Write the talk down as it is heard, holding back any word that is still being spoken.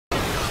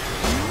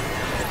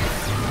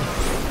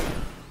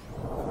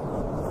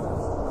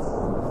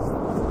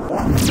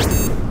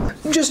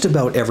Just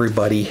about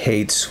everybody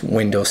hates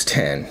Windows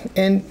 10,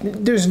 and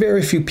there's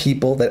very few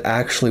people that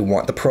actually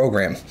want the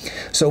program.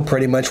 So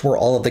pretty much we're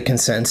all of the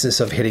consensus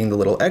of hitting the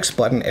little X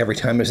button every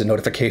time there's a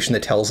notification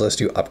that tells us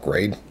to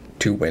upgrade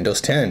to Windows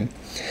 10.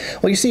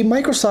 Well, you see,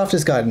 Microsoft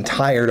has gotten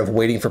tired of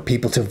waiting for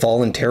people to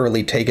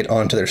voluntarily take it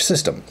onto their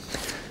system.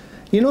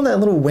 You know that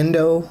little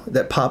window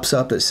that pops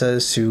up that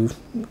says to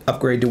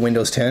upgrade to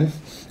Windows 10,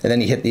 and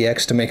then you hit the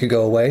X to make it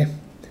go away?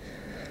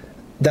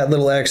 That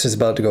little X is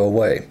about to go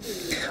away.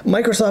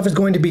 Microsoft is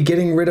going to be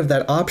getting rid of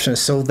that option,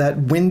 so that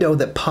window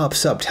that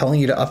pops up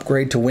telling you to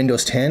upgrade to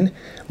Windows 10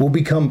 will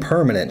become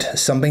permanent,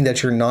 something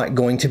that you're not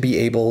going to be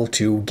able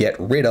to get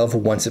rid of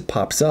once it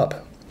pops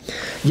up.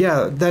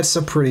 Yeah, that's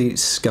a pretty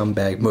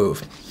scumbag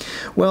move.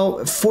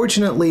 Well,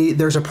 fortunately,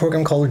 there's a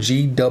program called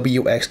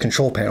GWX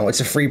Control Panel. It's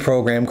a free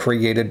program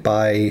created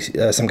by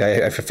some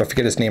guy, I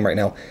forget his name right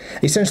now.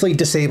 Essentially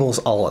disables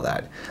all of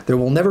that. There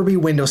will never be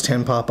Windows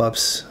 10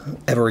 pop-ups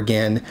ever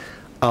again.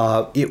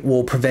 It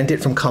will prevent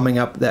it from coming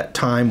up that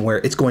time where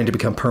it's going to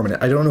become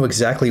permanent. I don't know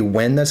exactly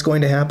when that's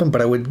going to happen,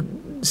 but I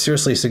would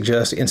seriously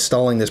suggest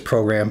installing this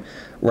program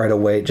right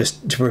away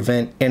just to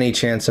prevent any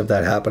chance of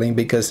that happening,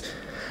 because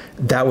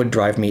that would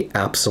drive me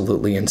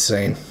absolutely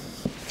insane.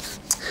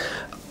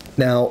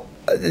 Now,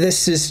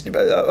 this is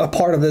a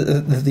part of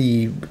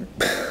the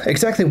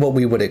exactly what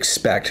we would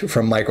expect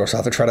from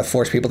Microsoft, to try to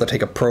force people to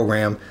take a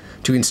program,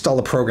 to install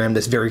a program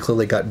that's very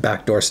clearly got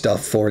backdoor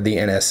stuff for the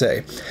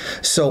NSA.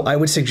 So I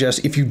would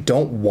suggest, if you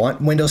don't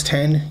want Windows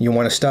 10, you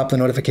want to stop the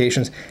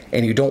notifications,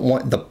 and you don't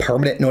want the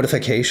permanent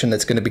notification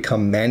that's going to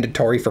become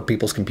mandatory for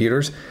people's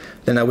computers,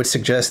 then I would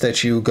suggest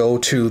that you go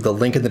to the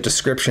link in the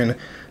description,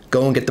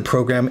 go and get the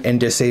program and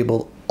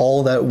disable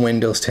all that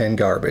Windows 10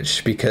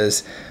 garbage,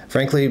 because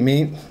frankly,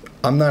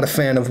 I'm not a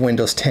fan of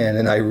Windows 10,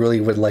 and I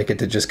really would like it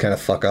to just kind of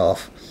fuck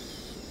off.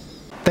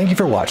 Thank you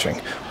for watching.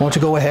 Why don't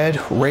you go ahead,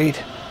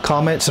 rate,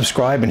 comment,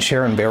 subscribe, and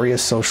share on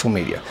various social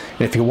media.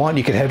 And if you want,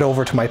 you can head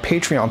over to my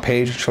Patreon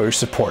page and show your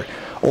support.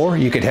 Or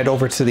you could head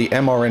over to the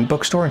MRN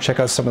bookstore and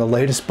check out some of the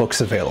latest books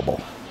available.